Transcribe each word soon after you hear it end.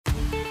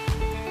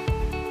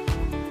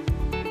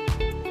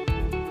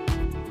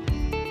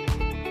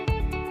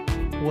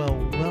Well,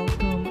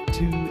 welcome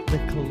to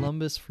the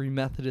Columbus Free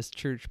Methodist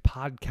Church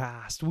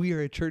podcast. We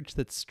are a church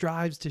that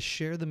strives to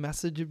share the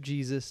message of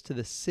Jesus to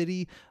the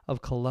city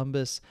of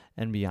Columbus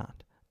and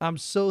beyond. I'm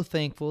so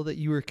thankful that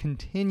you are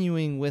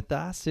continuing with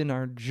us in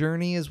our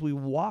journey as we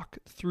walk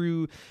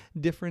through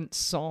different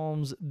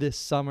Psalms this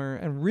summer,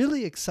 and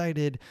really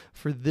excited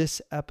for this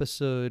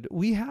episode.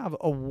 We have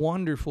a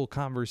wonderful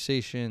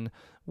conversation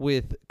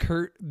with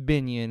Curt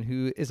Binnion,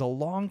 who is a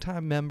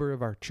longtime member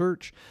of our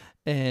church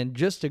and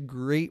just a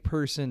great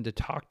person to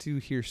talk to,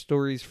 hear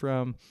stories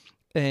from.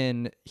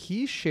 And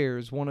he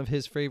shares one of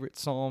his favorite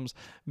Psalms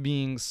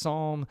being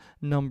Psalm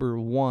number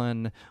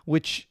 1,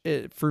 which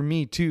for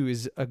me too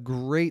is a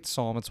great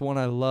Psalm. It's one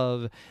I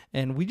love.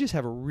 And we just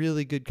have a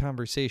really good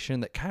conversation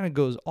that kind of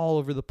goes all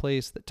over the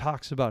place, that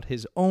talks about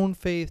his own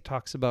faith,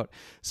 talks about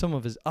some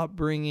of his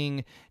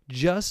upbringing,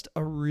 just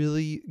a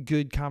really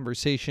good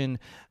conversation.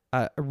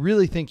 I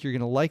really think you're going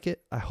to like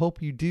it. I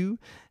hope you do.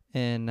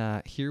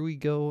 And here we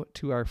go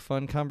to our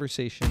fun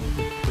conversation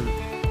with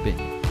Curt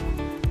Binnion.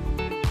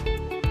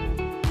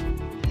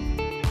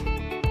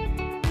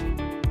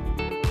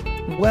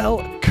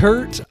 Well,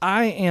 Curt,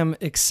 I am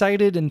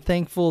excited and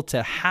thankful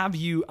to have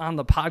you on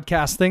the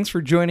podcast. Thanks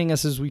for joining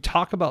us as we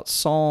talk about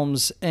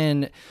Psalms.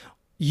 And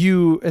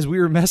you, as we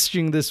were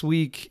messaging this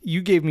week,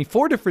 you gave me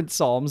 4 different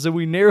Psalms, and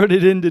we narrowed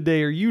it in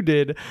today, or you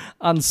did,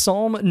 on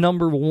Psalm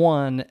number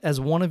 1 as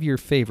one of your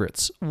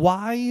favorites.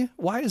 Why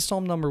is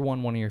Psalm number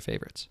 1 one of your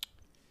favorites?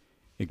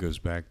 It goes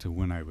back to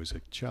when I was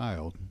a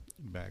child,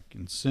 back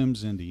in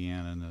Sims,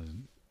 Indiana, in a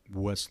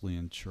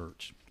Wesleyan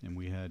church. And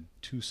we had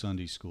 2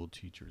 Sunday school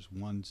teachers.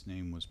 One's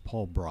name was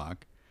Paul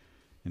Brock,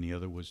 and the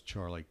other was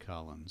Charlie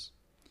Collins.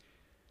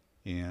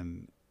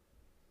 And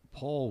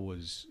Paul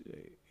was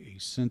a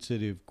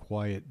sensitive,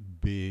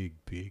 quiet, big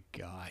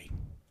guy.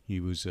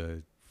 He was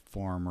a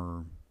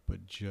farmer,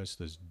 but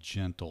just as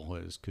gentle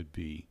as could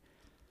be.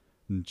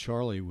 And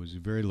Charlie was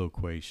very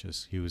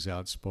loquacious. He was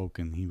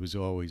outspoken. He was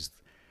always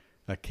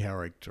a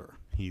character.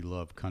 He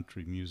loved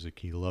country music.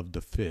 He loved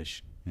to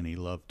fish, and he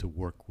loved to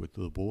work with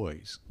the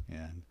boys.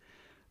 And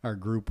our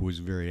group was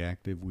very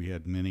active. We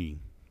had many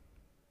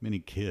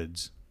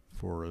kids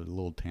for a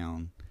little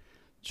town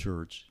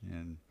church,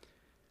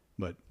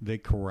 but they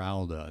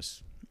corralled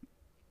us.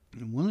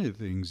 And one of the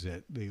things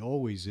that they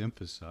always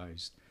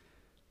emphasized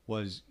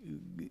was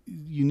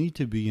you need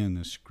to be in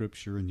the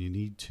scripture, and you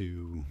need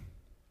to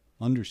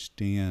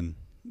understand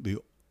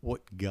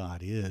what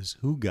God is,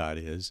 who God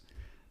is,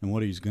 and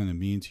what he's going to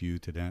mean to you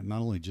today, not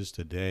only just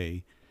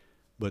today,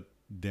 but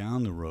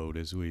down the road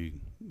as we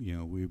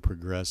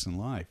progress in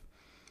life.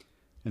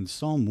 In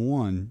Psalm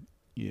 1,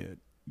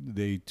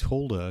 they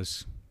told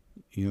us,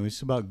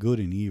 it's about good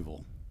and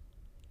evil.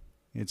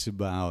 It's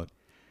about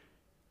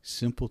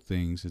simple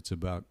things. It's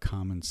about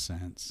common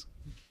sense.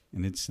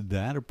 And it's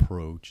that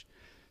approach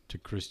to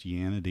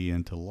Christianity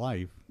and to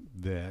life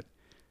that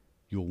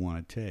you'll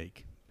want to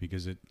take,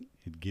 because it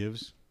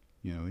gives,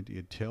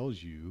 it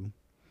tells you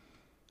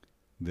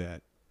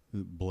that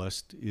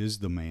blessed is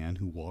the man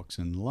who walks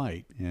in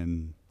light,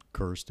 and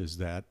cursed is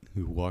that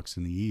who walks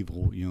in the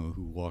evil,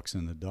 who walks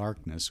in the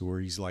darkness,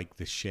 or he's like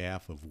the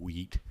chaff of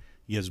wheat.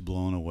 He is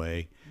blown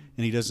away,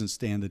 and he doesn't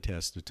stand the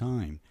test of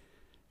time.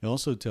 It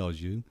also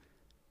tells you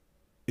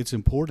it's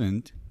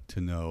important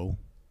to know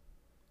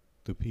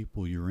the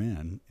people you're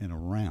in and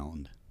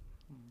around.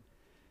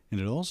 And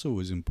it also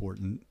is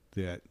important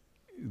that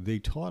they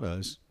taught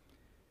us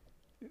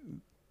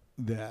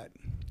that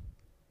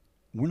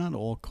we're not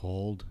all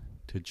called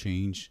to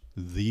change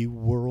the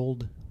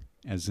world,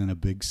 as in a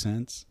big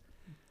sense,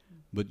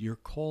 but you're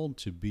called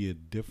to be a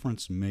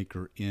difference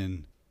maker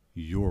in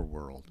your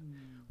world.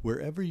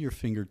 Wherever your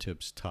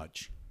fingertips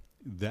touch,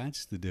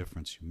 that's the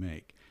difference you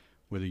make.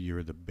 Whether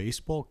you're the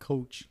baseball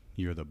coach,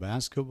 you're the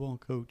basketball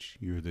coach,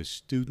 you're the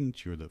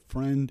student, you're the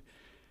friend,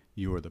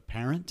 you're the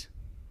parent,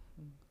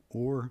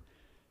 or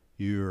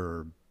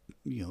you're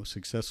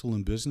successful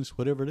in business,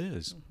 whatever it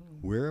is.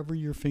 Wherever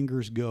your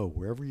fingers go,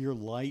 wherever your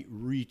light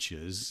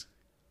reaches,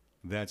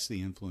 that's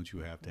the influence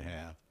you have to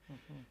have.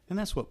 And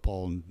that's what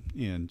Paul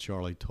and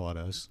Charlie taught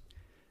us.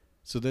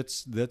 So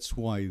that's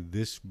why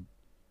this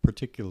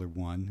particular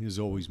one has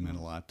always meant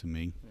a lot to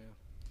me. Yeah.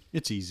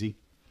 It's easy.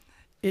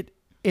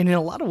 And in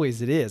a lot of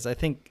ways it is. I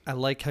think I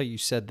like how you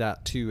said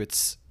that too.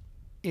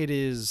 It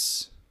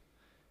is,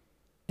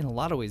 in a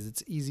lot of ways,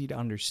 it's easy to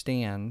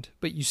understand.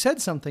 But you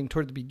said something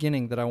toward the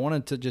beginning that I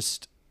wanted to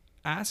just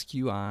ask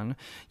you on.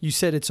 You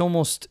said it's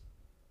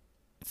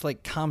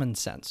like common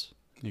sense.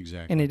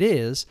 Exactly. And it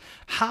is.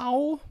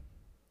 How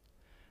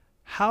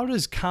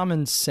does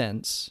common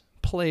sense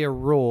play a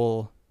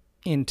role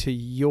into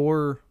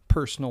your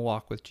personal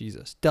walk with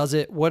Jesus? Does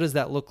it? What does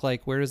that look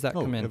like? Where does that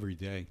come in? Every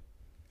day.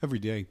 Every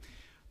day.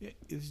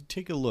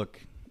 Take a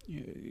look.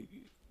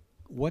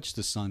 Watch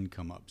the sun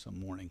come up some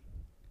morning.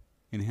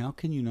 And how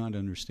can you not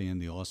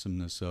understand the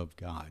awesomeness of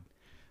God,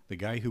 the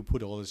guy who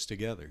put all this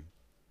together?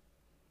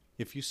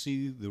 If you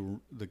see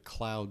the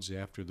clouds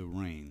after the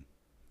rain,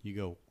 you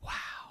go, wow.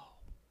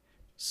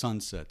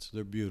 Sunsets,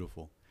 they're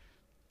beautiful.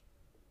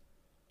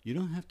 You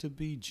don't have to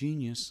be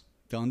genius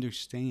to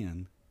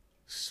understand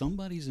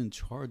somebody's in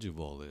charge of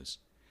all this.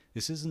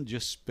 This isn't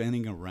just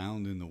spinning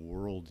around in the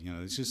world.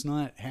 It's just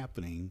not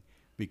happening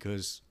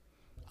because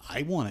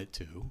I want it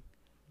to.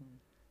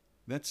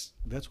 That's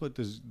what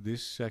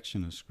this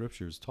section of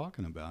Scripture is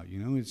talking about.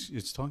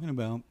 It's talking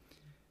about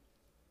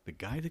the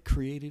guy that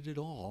created it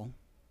all.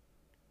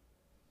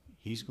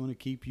 He's going to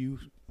keep you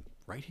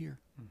right here.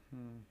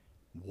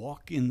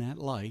 Walk in that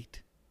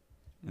light.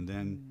 And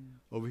then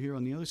over here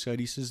on the other side,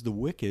 he says the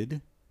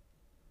wicked,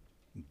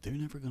 they're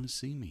never going to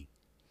see me.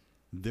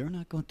 They're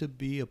not going to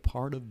be a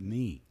part of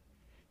me.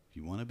 If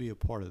you want to be a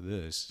part of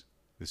this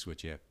is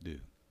what you have to do.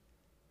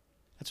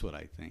 That's what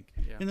I think.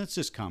 Yeah. And that's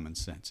just common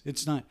sense.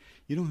 It's not,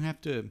 you don't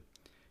have to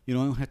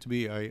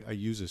be, I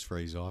use this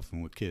phrase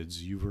often with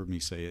kids. You've heard me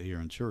say it here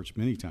in church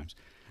many times.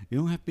 You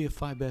don't have to be a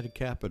Phi Beta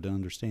Kappa to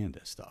understand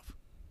this stuff.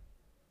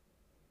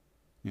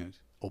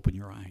 Open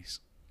your eyes.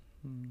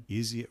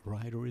 Is it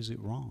right or is it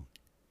wrong?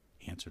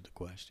 Answer the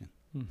question.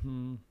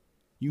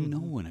 You know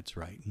when it's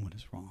right and when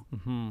it's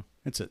wrong.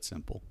 It's that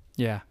simple.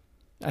 Yeah.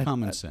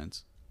 Common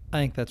sense. I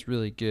think that's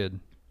really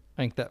good.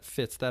 I think that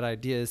fits that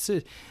idea.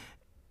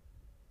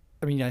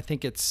 I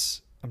think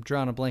I'm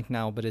drawing a blank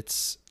now, but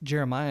it's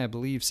Jeremiah, I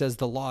believe, says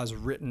the law is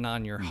written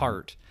on your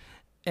heart.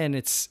 And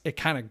it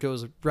kind of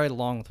goes right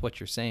along with what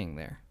you're saying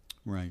there.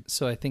 Right.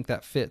 So I think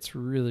that fits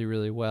really,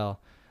 really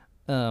well.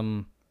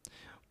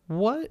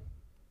 What,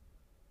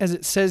 as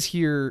it says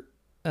here,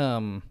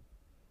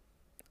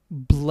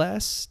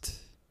 blessed,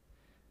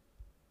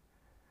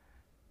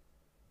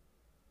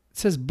 it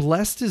says,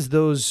 blessed is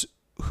those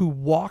who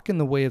walk in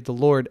the way of the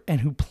Lord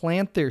and who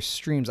plant their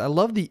streams. I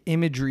love the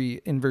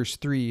imagery in verse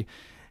 3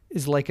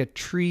 is like a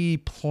tree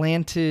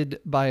planted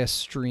by a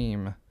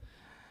stream,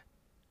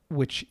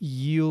 which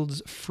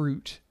yields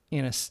fruit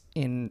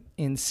in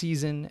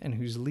season and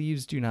whose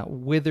leaves do not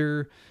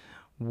wither.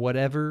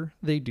 Whatever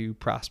they do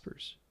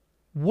prospers.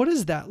 What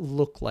does that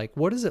look like?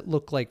 What does it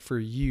look like for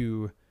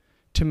you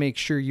to make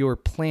sure you're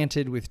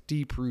planted with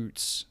deep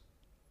roots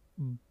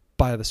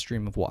by the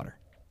stream of water?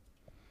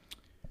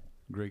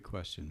 Great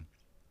question.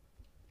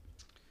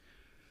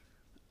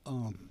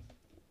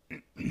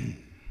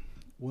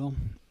 Well,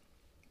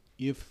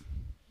 if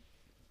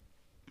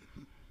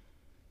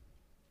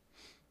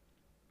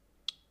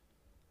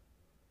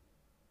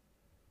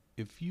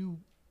you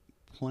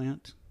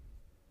plant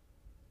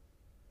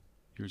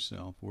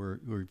yourself, or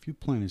if you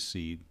plant a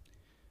seed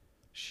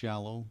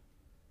shallow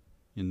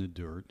in the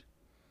dirt,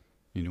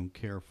 you don't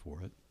care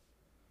for it,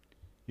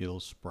 it'll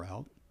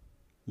sprout.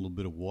 A little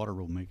bit of water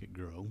will make it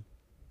grow.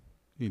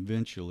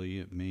 Eventually,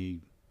 it may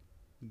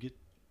get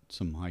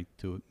some height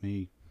to it,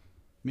 may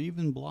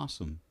even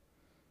blossom.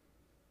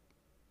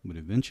 But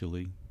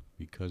eventually,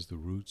 because the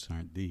roots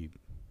aren't deep,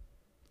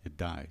 it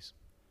dies.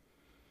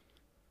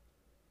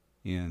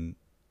 And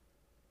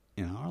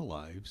in our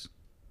lives,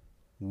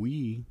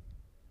 we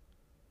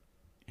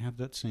have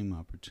that same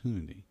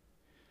opportunity.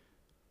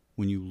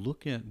 When you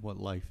look at what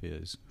life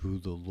is, who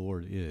the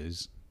Lord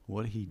is,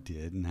 what He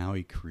did, and how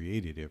He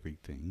created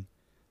everything,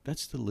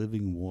 that's the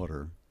living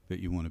water that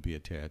you want to be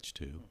attached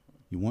to.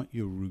 You want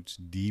your roots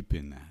deep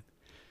in that,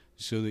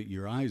 so that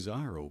your eyes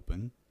are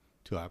open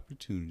to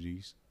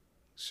opportunities,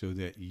 so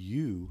that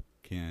you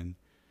can,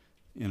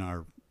 in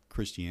our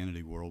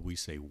Christianity world, we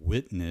say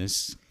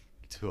witness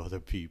to other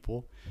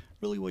people.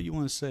 Really what you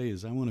want to say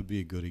is, I want to be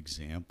a good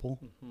example.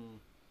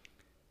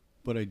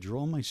 But I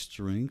draw my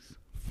strength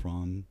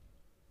from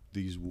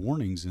these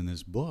warnings in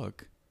this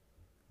book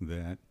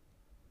that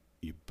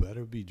you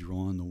better be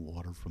drawing the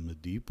water from the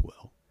deep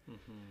well.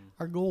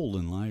 Our goal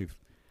in life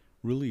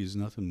really is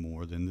nothing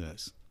more than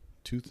this.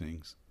 Two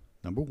things.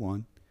 Number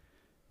one,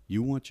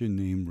 you want your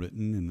name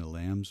written in the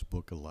Lamb's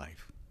Book of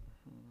Life.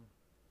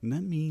 And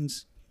that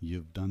means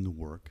you've done the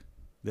work.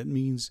 That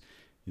means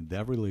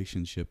that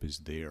relationship is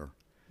there.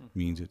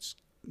 Means it's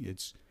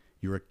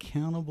you're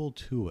accountable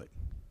to it.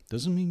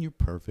 Doesn't mean you're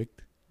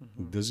perfect.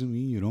 Doesn't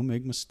mean you don't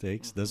make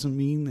mistakes. Doesn't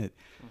mean that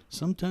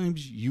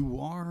sometimes you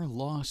are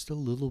lost a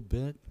little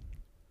bit,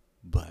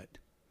 but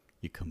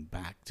you come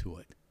back to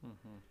it.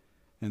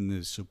 And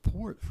the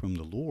support from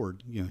the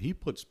Lord, He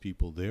puts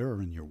people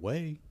there in your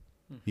way.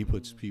 He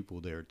puts people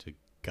there to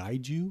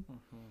guide you.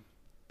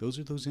 Those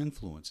are those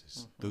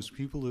influences. Those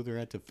people that are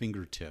at the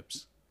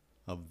fingertips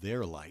of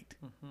their light.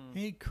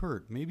 Hey,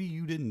 Curt, maybe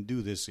you didn't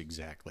do this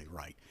exactly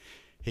right.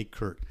 Hey,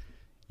 Curt,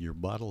 your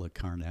bottle of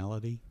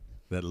carnality,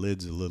 that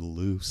lid's a little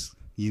loose.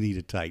 You need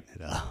to tighten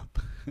it up.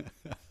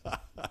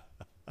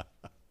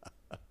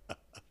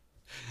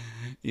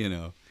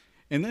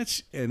 And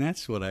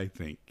that's what I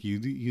think. You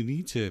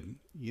need to.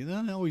 You're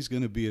not always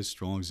going to be as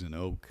strong as an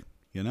oak.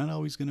 You're not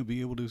always going to be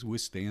able to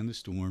withstand the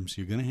storms.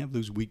 You're going to have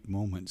those weak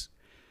moments,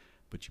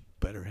 but you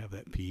better have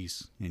that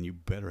peace and you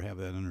better have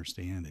that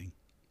understanding,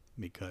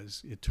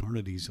 because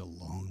eternity's a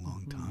long,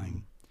 long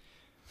time.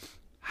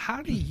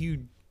 How do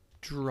you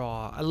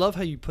draw? I love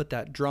how you put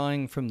that,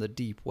 drawing from the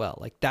deep well.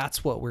 Like,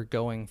 that's what we're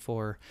going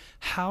for.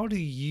 How do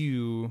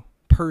you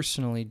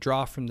personally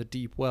draw from the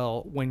deep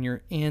well when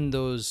you're in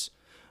those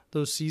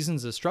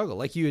seasons of struggle?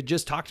 Like you had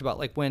just talked about,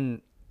 like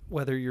when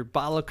whether your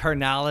bottle of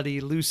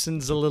carnality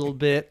loosens a little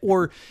bit,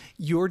 or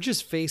you're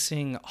just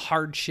facing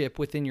hardship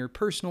within your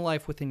personal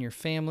life, within your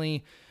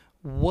family,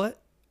 what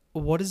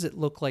does it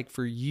look like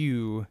for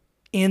you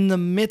in the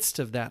midst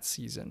of that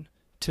season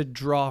to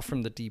draw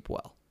from the deep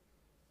well?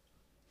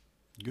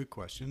 Good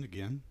question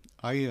again.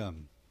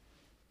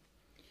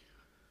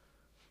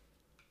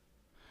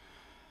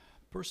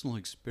 Personal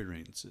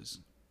experiences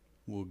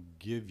will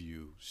give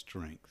you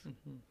strength.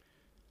 Mm-hmm.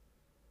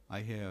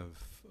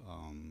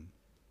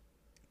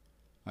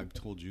 I've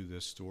told you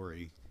this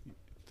story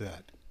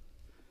that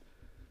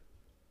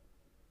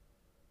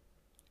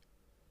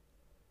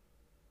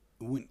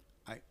when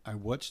I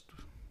watched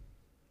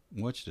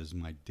as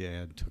my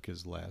dad took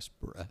his last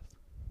breath.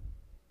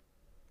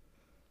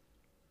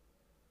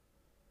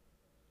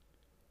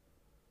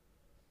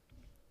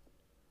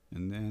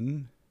 And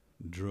then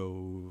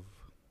drove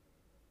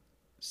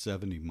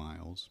 70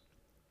 miles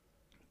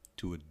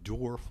to a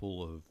door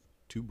full of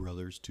 2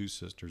 brothers, 2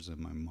 sisters, and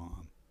my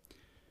mom.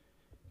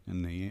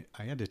 And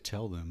I had to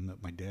tell them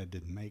that my dad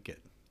didn't make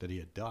it, that he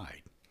had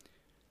died.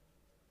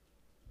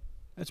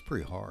 That's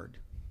pretty hard.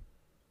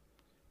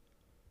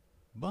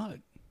 But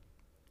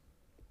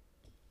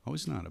I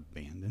was not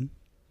abandoned.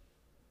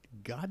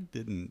 God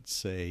didn't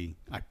say,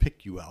 I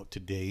pick you out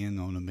today and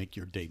I'm going to make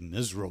your day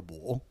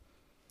miserable.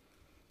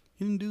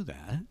 He didn't do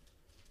that.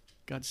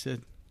 God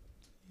said,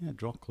 yeah,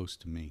 draw close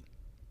to me.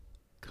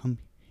 Come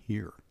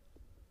here.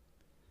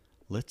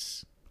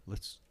 Let's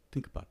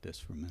think about this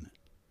for a minute.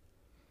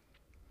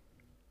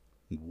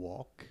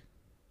 Walk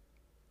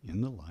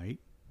in the light,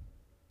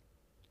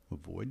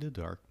 avoid the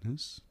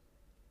darkness,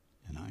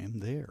 and I am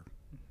there.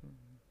 Mm-hmm.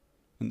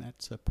 And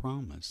that's a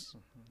promise.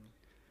 Mm-hmm.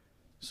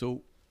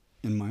 So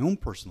in my own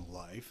personal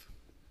life,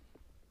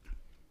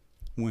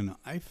 when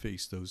I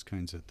face those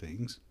kinds of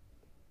things,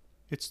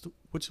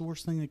 what's the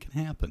worst thing that can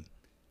happen?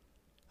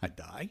 I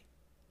die.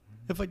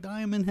 Mm-hmm. If I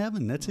die, I'm in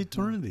heaven. That's mm-hmm.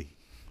 eternity,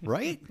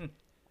 right?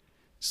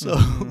 So,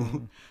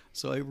 mm-hmm.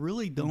 so I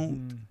really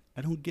don't.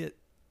 I don't get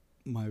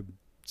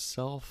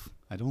myself.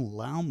 I don't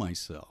allow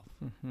myself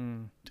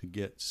mm-hmm. to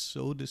get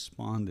so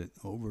despondent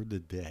over the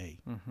day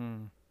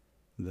mm-hmm.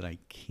 that I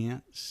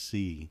can't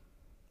see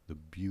the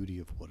beauty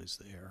of what is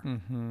there.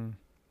 Mm-hmm.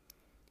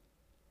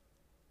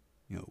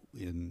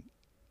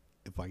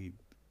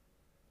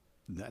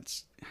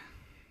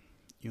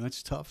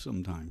 It's tough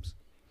sometimes.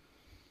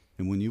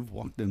 And when you've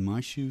walked in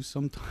my shoes,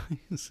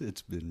 sometimes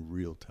it's been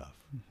real tough.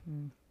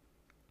 Mm-hmm.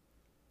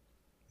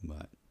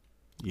 But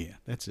yeah,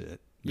 that's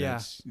it. Yeah.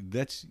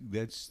 That's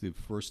the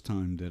first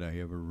time that I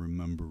ever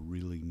remember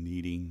really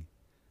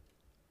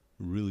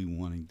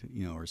wanting to,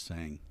 or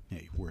saying,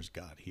 hey, where's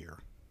God here?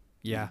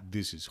 Yeah.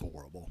 This is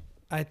horrible.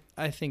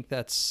 I think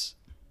that's,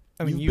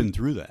 you've been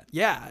through that.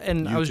 Yeah.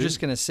 And I was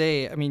just going to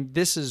say,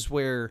 this is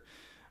where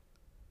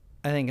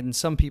I think, and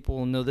some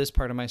people know this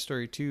part of my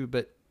story too,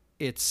 but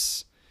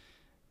it's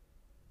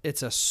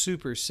a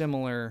super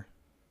similar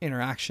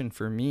interaction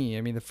for me.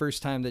 The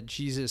first time that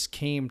Jesus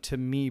came to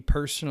me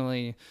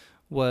personally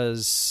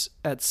was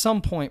at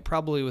some point,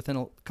 probably within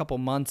a couple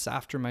months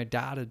after my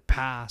dad had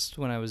passed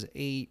when I was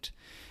 8,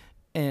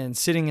 and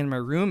sitting in my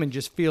room and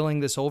just feeling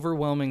this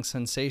overwhelming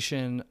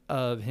sensation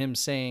of him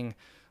saying,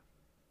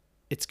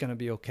 it's going to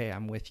be okay.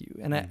 I'm with you.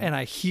 And mm-hmm.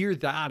 I hear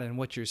that in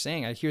what you're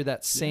saying. I hear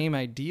that same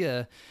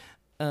idea.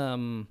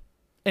 And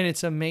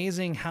it's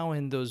amazing how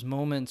in those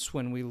moments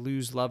when we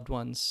lose loved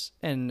ones,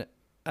 and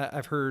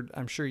I've heard,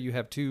 I'm sure you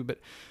have too, but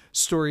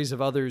stories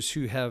of others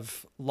who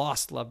have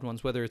lost loved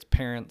ones, whether it's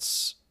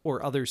parents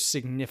or other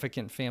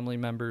significant family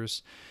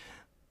members,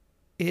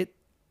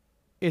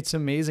 it's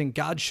amazing.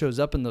 God shows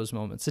up in those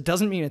moments. It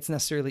doesn't mean it's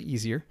necessarily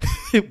easier.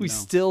 we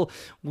still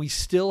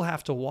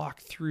have to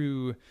walk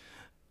through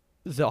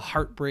the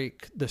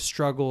heartbreak, the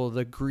struggle,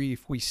 the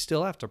grief. We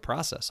still have to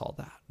process all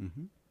that.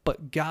 Mm-hmm.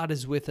 But God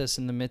is with us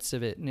in the midst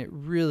of it, and it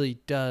really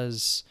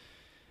does.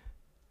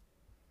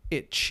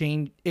 It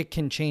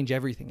can change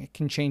everything. It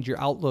can change your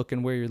outlook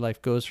and where your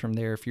life goes from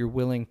there if you're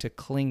willing to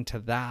cling to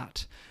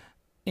that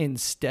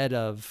instead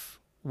of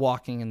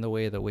walking in the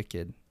way of the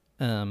wicked.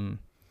 Yeah.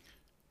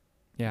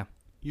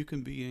 You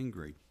can be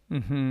angry.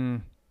 Mm-hmm.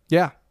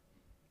 Yeah.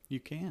 You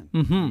can.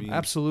 Mm-hmm.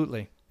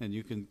 Absolutely. And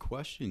you can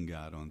question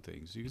God on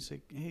things. You can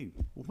say, hey,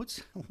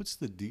 what's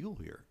the deal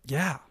here?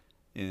 Yeah.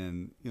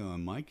 And,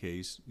 in my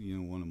case,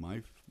 one of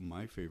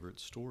my favorite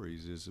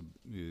stories is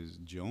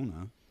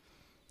Jonah.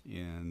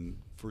 And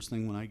first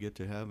thing when I get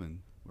to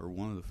heaven, or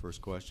one of the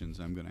first questions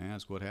I'm going to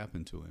ask, what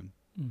happened to him?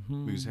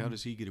 Mm-hmm. Because how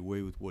does he get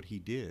away with what he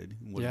did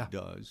and what he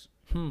does?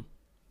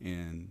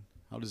 And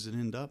how does it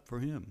end up for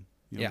him?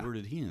 Where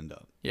did he end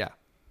up? Yeah.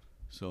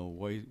 So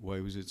why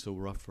was it so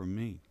rough for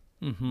me?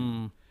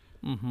 Mm-hmm.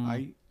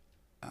 Mm-hmm.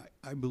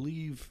 I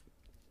believe,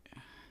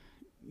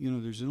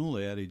 there's an old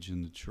adage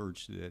in the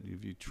church that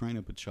if you train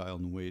up a child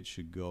in the way it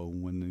should go,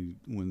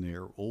 when they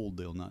are old,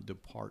 they'll not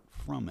depart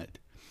from it.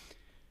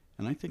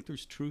 And I think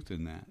there's truth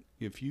in that.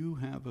 If you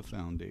have a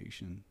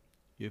foundation,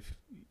 if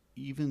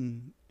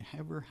even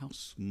however how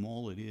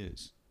small it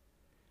is,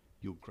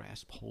 you'll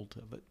grasp hold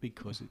of it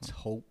because it's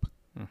hope.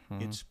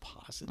 Mm-hmm. It's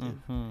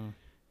positive. Mm-hmm.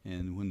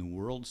 And when the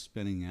world's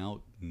spinning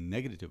out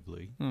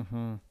negatively,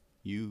 Mm-hmm.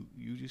 you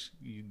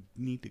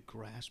need to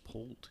grasp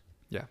hold.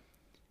 Yeah.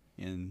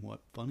 And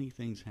what funny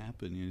things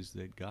happen is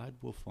that God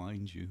will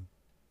find you,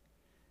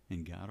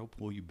 and God will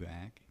pull you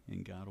back,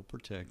 and God will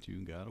protect you,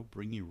 and God will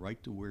bring you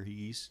right to where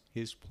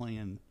His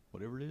plan,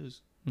 whatever it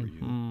is for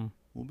Mm-hmm. you,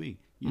 will be.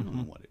 You don't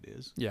know what it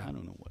is. Yeah. I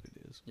don't know what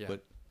it is. Yeah.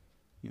 But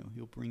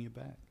He'll bring you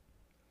back.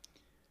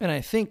 And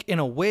I think, in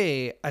a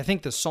way,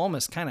 the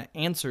psalmist kind of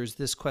answers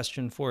this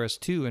question for us,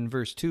 too. In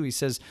verse 2, he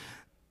says,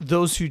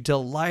 those who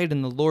delight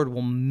in the Lord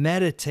will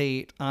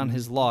meditate on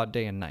His law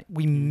day and night.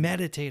 We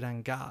meditate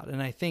on God.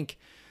 And I think,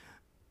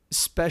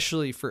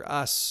 especially for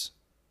us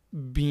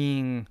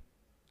being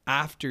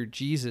after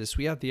Jesus,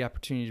 we have the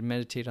opportunity to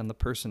meditate on the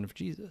person of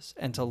Jesus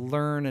and to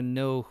learn and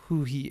know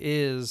who He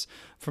is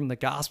from the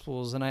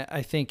Gospels. And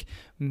I think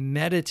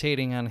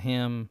meditating on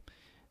Him,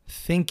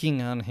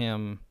 thinking on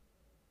Him,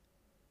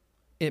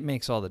 it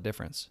makes all the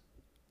difference.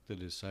 The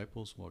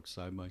disciples walked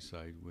side by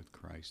side with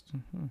Christ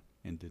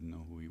and didn't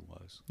know who He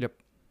was. Yep.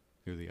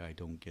 They're the I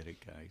don't get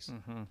it guys.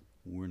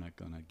 We're not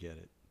going to get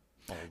it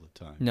all the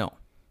time. No.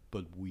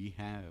 But we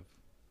have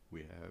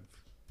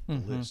the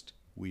list.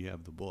 We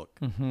have the book.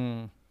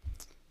 Mm-hmm.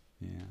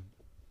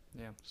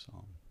 Yeah. So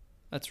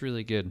That's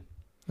really good.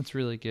 That's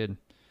really good.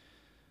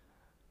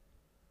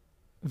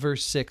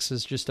 Verse 6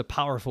 is just a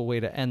powerful way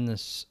to end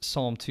this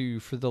Psalm 2.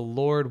 For the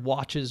Lord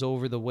watches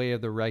over the way of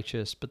the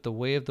righteous, but the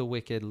way of the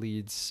wicked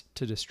leads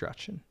to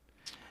destruction.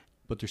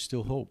 But there's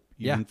still hope,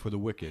 even for the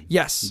wicked.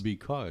 Yes.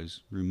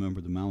 Because,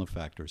 remember, the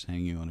malefactor's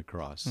hanging on a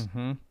cross.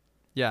 Mm-hmm.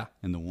 Yeah.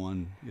 And the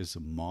one is a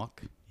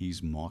mock.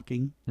 He's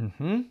mocking.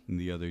 Mm-hmm. And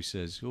the other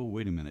says, oh,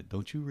 wait a minute.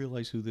 Don't you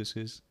realize who this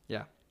is?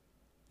 Yeah.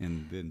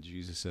 And then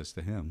Jesus says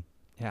to him,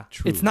 yeah.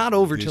 True. It's not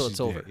over This till is it's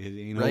over. It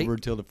ain't right? over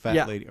till the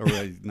fat lady, or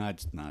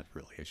not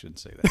really, I shouldn't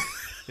say that.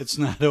 It's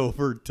not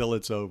over till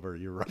it's over.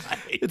 You're right.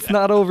 It's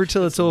not over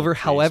till it's over. Facebook.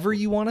 However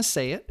you want to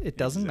say it, it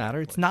doesn't matter.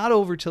 It's not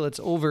over till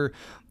it's over.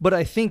 But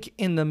I think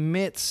in the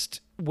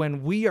midst,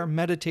 when we are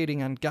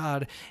meditating on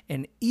God,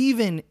 and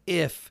even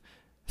if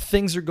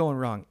things are going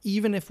wrong,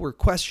 even if we're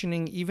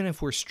questioning, even if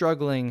we're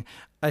struggling,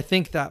 I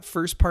think that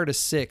first part of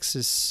 6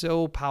 is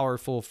so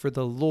powerful. For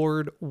the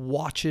Lord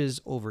watches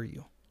over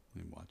you.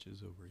 He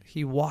watches over you.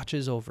 He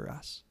watches over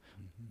us.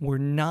 We're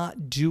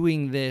not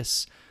doing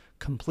this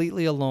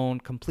completely alone,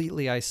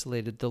 completely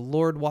isolated. The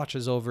Lord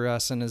watches over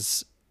us. And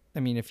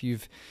if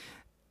you've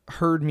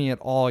heard me at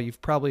all,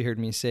 you've probably heard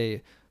me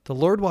say, the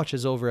Lord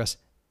watches over us,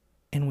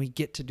 and we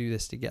get to do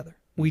this together.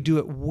 We do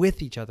it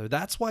with each other.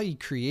 That's why He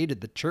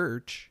created the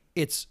church.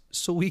 It's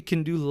so we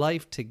can do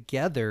life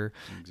together.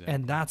 Exactly.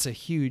 And that's a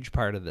huge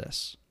part of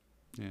this.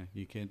 Yeah,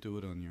 you can't do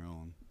it on your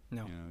own.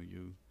 No.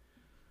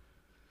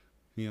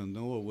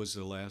 Noah was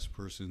the last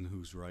person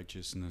whose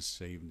righteousness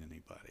saved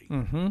anybody.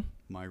 Mm-hmm.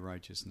 My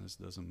righteousness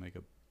doesn't make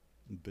a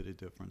bit of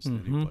difference to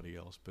anybody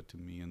else, but to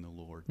me and the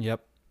Lord.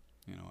 Yep.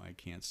 I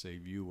can't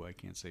save you. I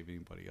can't save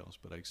anybody else,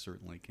 but I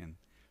certainly can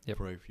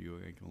pray for you.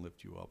 I can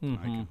lift you up, and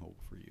I can hope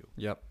for you.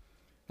 Yep.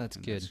 That's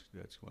good.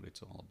 That's what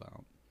it's all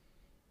about.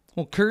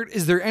 Well, Curt,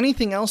 is there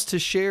anything else to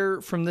share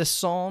from this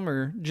psalm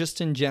or just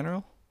in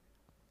general?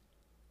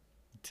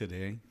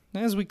 Today?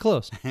 As we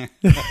close.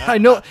 I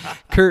know,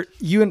 Curt,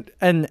 you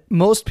and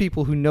most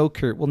people who know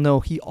Curt will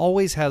know he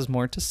always has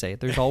more to say.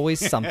 There's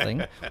always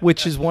something,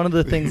 which is one of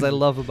the things I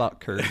love about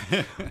Curt.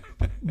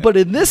 But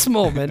in this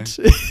moment,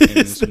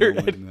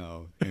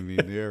 no. I mean,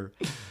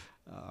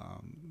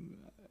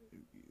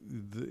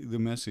 the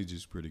message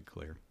is pretty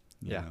clear.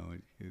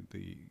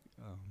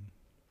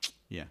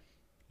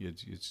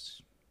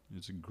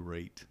 It's a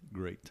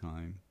great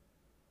time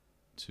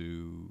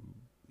to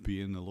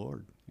be in the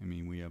Lord. I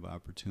mean, we have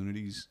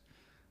opportunities.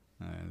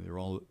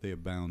 They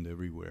abound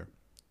everywhere.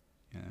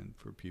 And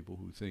for people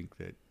who think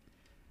that,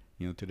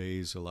 today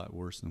is a lot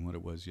worse than what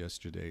it was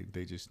yesterday,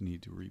 they just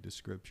need to read the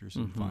scriptures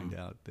and find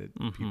out that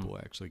people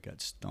actually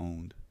got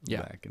stoned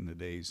back in the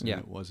days. And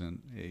it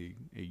wasn't a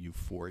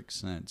euphoric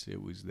sense.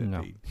 It was that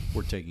they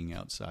were taken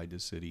outside the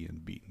city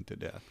and beaten to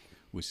death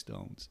with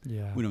stones.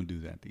 Yeah. We don't do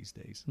that these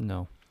days.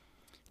 No.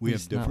 We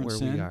have different not where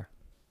sin. We are.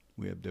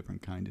 We have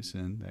different kind of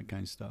sin, that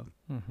kind of stuff.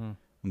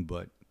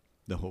 But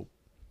the hope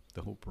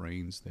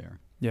reigns there.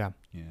 Yeah.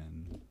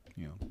 And,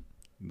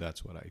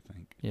 that's what I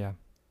think. Yeah.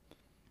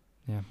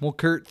 Yeah. Well,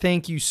 Curt,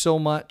 thank you so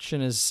much.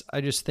 And as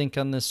I just think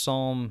on this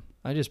psalm,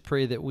 I just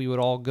pray that we would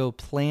all go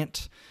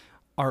plant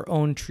our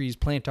own trees,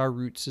 plant our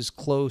roots as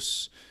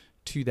close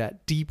to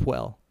that deep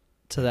well,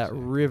 to that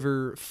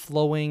river,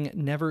 flowing,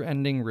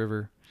 never-ending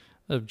river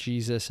of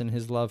Jesus and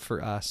His love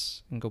for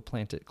us, and go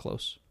plant it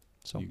close.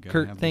 So,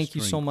 Curt, thank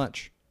you so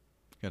much.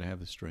 Got to have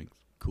the strength.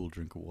 Cool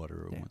drink of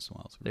water every once in a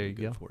while. It's really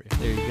good for you.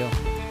 There you go.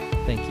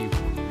 Thank you.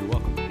 You're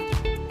welcome.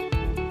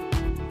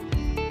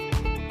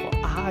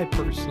 Well, I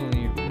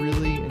personally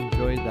really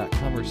enjoyed that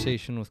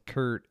conversation with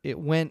Curt. It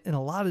went in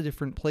a lot of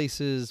different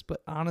places,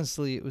 but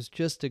honestly, it was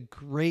just a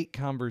great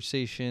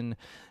conversation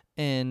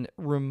and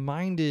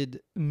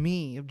reminded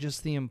me of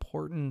just the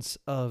importance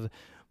of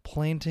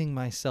planting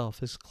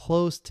myself as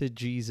close to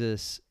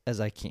Jesus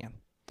as I can.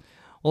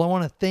 Well, I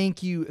want to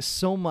thank you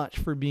so much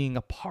for being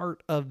a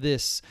part of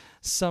this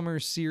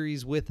summer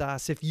series with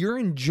us. If you're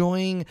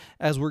enjoying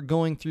as we're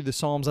going through the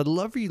Psalms, I'd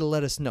love for you to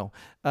let us know.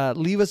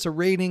 Leave us a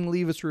rating,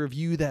 leave us a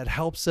review. That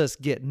helps us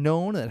get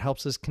known, that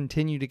helps us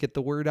continue to get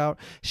the word out.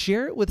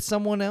 Share it with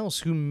someone else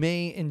who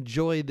may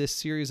enjoy this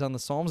series on the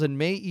Psalms and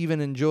may even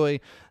enjoy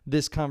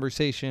this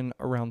conversation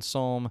around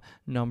Psalm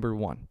number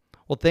 1.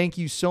 Well, thank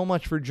you so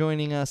much for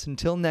joining us.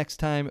 Until next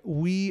time,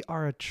 we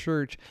are a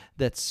church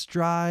that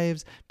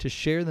strives to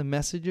share the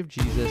message of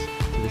Jesus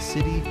to the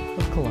city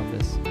of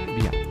Columbus and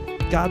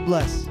beyond. God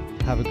bless.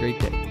 Have a great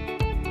day.